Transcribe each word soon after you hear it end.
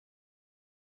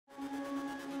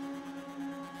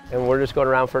and we're just going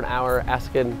around for an hour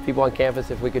asking people on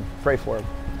campus if we could pray for them.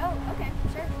 Oh, okay,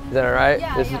 sure. Is that all right?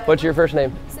 Yeah, What's your first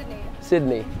name? Sydney.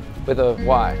 Sydney, with a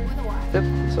Y. With a Y.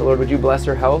 Yep. So Lord, would you bless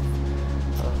her health?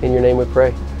 In your name we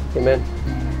pray. Amen.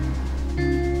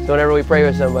 So whenever we pray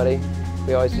with somebody,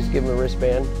 we always just give them a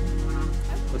wristband.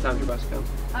 What time's your bus come?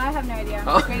 I have no idea. I'm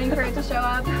just waiting for it to show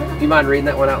up. Do you mind reading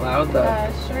that one out loud?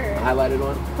 Sure. Highlighted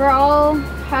one? For all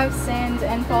have sinned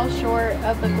and fall short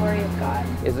of the glory of God.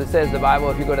 As it says, the Bible,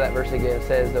 if you go to that verse again, it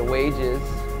says the wages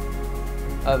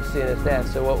of sin is death.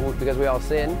 So because we all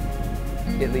sin,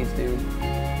 it leads to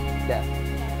death.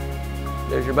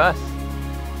 There's your bus.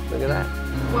 Look at that.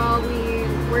 While we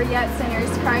were yet sinners,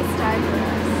 Christ died for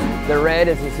us. The red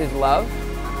is his love.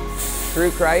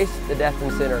 Through Christ, the death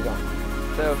and sin are gone.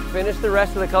 So finish the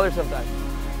rest of the color sometime.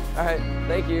 All right,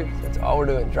 thank you. That's all we're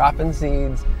doing, dropping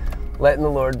seeds, letting the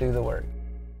Lord do the work.